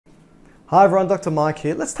Hi everyone, Dr. Mike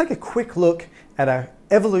here. Let's take a quick look at our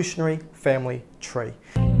evolutionary family tree.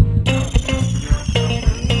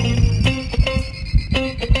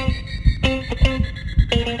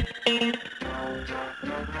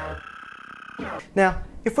 Now,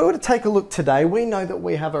 if we were to take a look today, we know that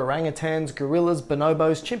we have orangutans, gorillas,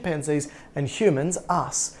 bonobos, chimpanzees, and humans,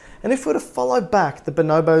 us. And if we were to follow back the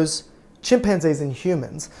bonobos, chimpanzees, and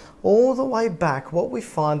humans, all the way back, what we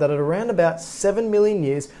find that at around about 7 million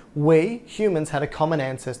years, we, humans, had a common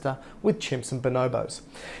ancestor with chimps and bonobos.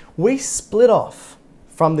 We split off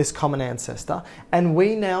from this common ancestor, and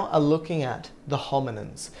we now are looking at the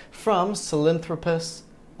hominins, from Sahelanthropus,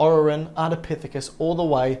 Orrorin, Ardipithecus, all the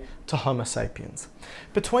way to Homo sapiens.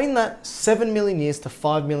 Between that 7 million years to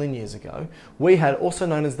 5 million years ago, we had, also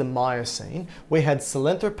known as the Miocene, we had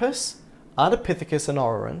Sahelanthropus, Ardipithecus and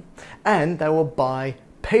Orrorin, and they were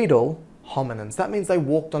bipedal hominins. That means they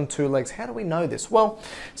walked on two legs. How do we know this? Well,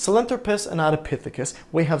 Sahelanthropus and Ardipithecus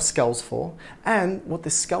we have skulls for, and what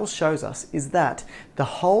this skull shows us is that the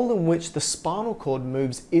hole in which the spinal cord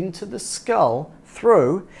moves into the skull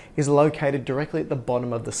through is located directly at the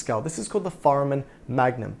bottom of the skull. This is called the foramen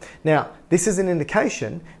magnum. Now, this is an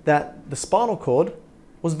indication that the spinal cord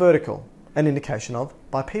was vertical, an indication of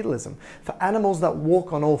bipedalism. For animals that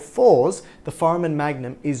walk on all fours, the foramen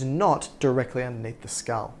magnum is not directly underneath the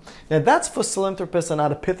skull. Now that's for Sahelanthropus and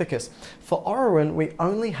Ardipithecus. For Orrorin, we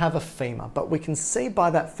only have a femur, but we can see by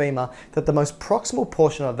that femur that the most proximal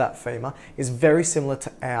portion of that femur is very similar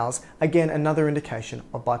to ours. Again, another indication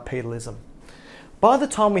of bipedalism. By the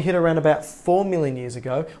time we hit around about 4 million years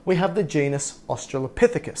ago, we have the genus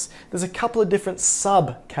Australopithecus. There's a couple of different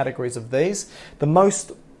subcategories of these.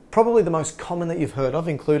 Probably the most common that you've heard of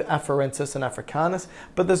include Afarensis and Africanus,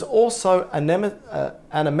 but there's also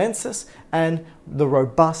Anamensis and the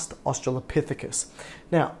robust Australopithecus.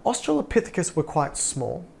 Now, Australopithecus were quite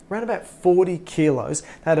small, around about 40 kilos. They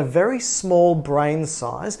had a very small brain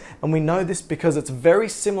size, and we know this because it's very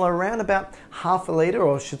similar, around about half a litre,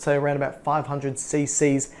 or I should say around about 500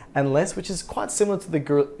 cc's and less, which is quite similar to the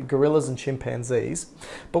gorillas and chimpanzees.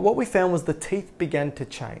 But what we found was the teeth began to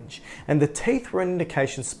change, and the teeth were an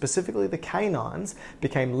indication, specifically the canines,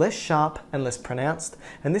 became less sharp and less pronounced,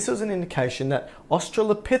 and this was an indication that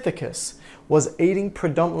Australopithecus was eating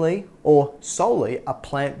predominantly or solely a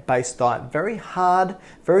plant-based diet. Very hard,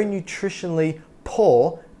 very nutritionally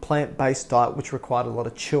poor plant-based diet which required a lot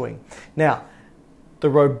of chewing. Now, the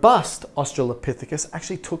robust Australopithecus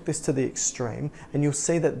actually took this to the extreme, and you'll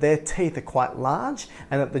see that their teeth are quite large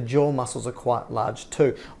and that the jaw muscles are quite large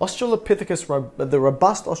too. The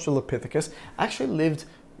robust Australopithecus actually lived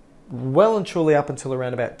well and truly up until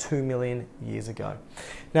around about 2 million years ago.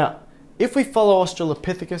 Now, if we follow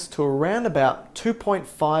Australopithecus to around about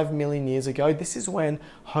 2.5 million years ago, this is when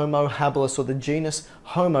Homo habilis, or the genus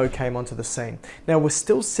Homo, came onto the scene. Now, we're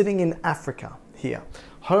still sitting in Africa here.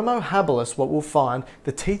 Homo habilis, what we'll find,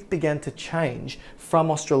 the teeth began to change from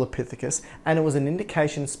Australopithecus, and it was an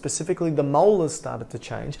indication, specifically the molars started to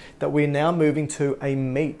change, that we're now moving to a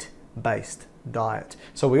meat-based diet.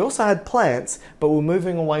 So we also had plants, but we're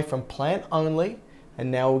moving away from plant only, and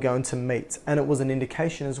now we're going to meat. And it was an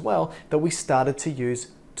indication as well that we started to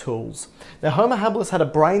use tools. Now, Homo habilis had a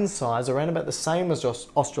brain size around about the same as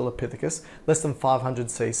Australopithecus, less than 500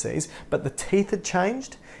 cc's, but the teeth had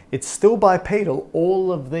changed. It's still bipedal.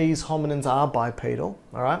 All of these hominins are bipedal,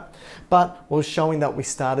 all right? But we're showing that we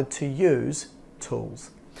started to use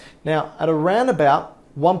tools. Now, at around about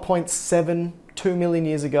 1.72 million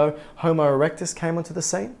years ago, Homo erectus came onto the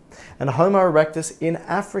scene, and Homo erectus in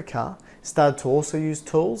Africa started to also use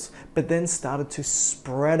tools, but then started to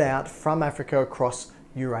spread out from Africa across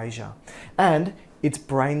Eurasia. And its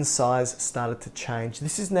brain size started to change.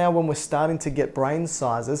 This is now when we're starting to get brain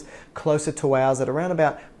sizes closer to ours at around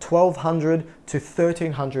about 1200 to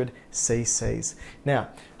 1300 cc's. Now,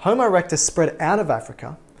 Homo erectus spread out of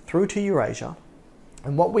Africa through to Eurasia,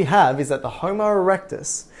 and what we have is that the Homo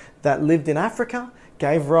erectus that lived in Africa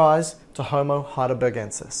gave rise to Homo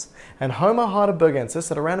heidelbergensis. And Homo heidelbergensis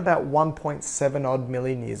at around about 1.7 odd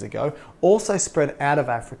million years ago also spread out of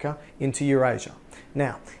Africa into Eurasia.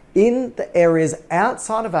 Now, in the areas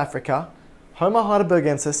outside of Africa, Homo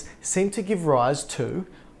heidelbergensis seemed to give rise to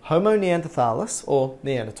Homo neanderthalis, or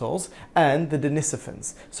Neanderthals, and the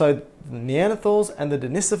Denisovans. So the Neanderthals and the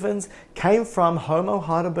Denisovans came from Homo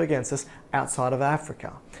heidelbergensis outside of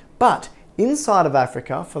Africa. But inside of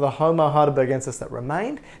Africa, for the Homo heidelbergensis that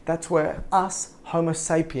remained, that's where us, Homo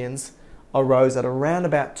sapiens, arose at around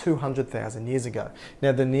about 200,000 years ago.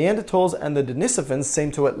 Now, the Neanderthals and the Denisovans seem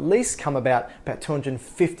to at least come about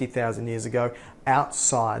 250,000 years ago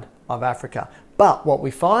outside of Africa. But what we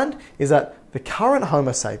find is that the current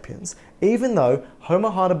Homo sapiens, even though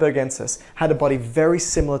Homo heidelbergensis had a body very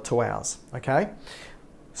similar to ours, okay?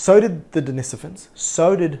 So did the Denisovans,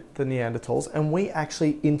 so did the Neanderthals, and we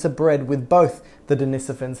actually interbred with both the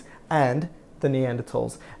Denisovans and the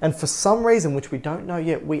Neanderthals. And for some reason, which we don't know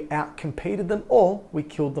yet, we outcompeted them or we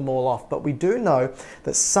killed them all off. But we do know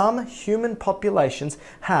that some human populations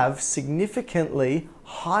have significantly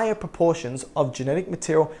higher proportions of genetic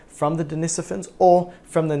material from the Denisovans or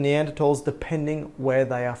from the Neanderthals, depending where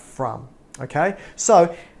they are from. Okay?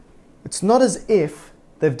 So it's not as if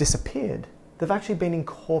they've disappeared. They've actually been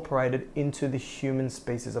incorporated into the human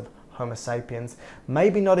species of Homo sapiens.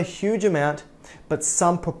 Maybe not a huge amount, but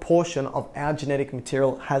some proportion of our genetic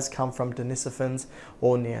material has come from Denisovans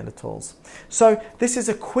or Neanderthals. So this is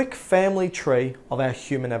a quick family tree of our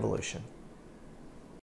human evolution.